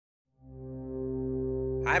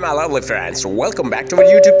Hi my lovely friends, welcome back to our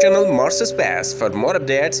YouTube channel Mars Space. For more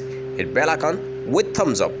updates, hit bell icon with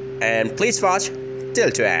thumbs up and please watch till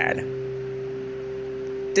to end.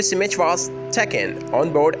 This image was taken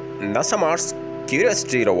on board NASA Mars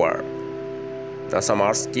Curiosity Rover. NASA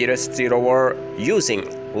Mars Curiosity Rover using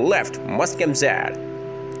left Martian Z.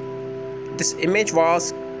 This image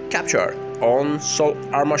was captured on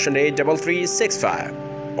Solar Martian Day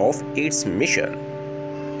 3365 of its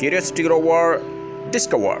mission. Curiosity Rover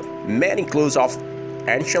discovered many clues of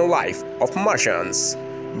ancient life of Martians,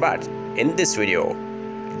 but in this video,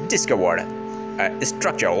 discovered a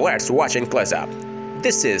structure. Let's watch in close up.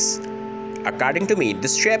 This is, according to me,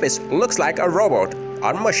 this shape looks like a robot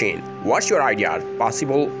or machine. What's your idea?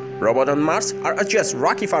 Possible robot on Mars or just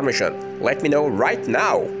rocky formation? Let me know right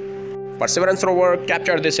now. Perseverance rover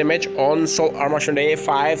captured this image on Solar Martian Day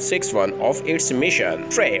 561 of its mission.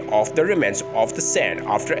 Tray of the remains of the sand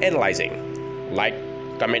after analyzing. Like,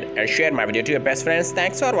 comment and share my video to your best friends.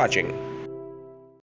 Thanks for watching.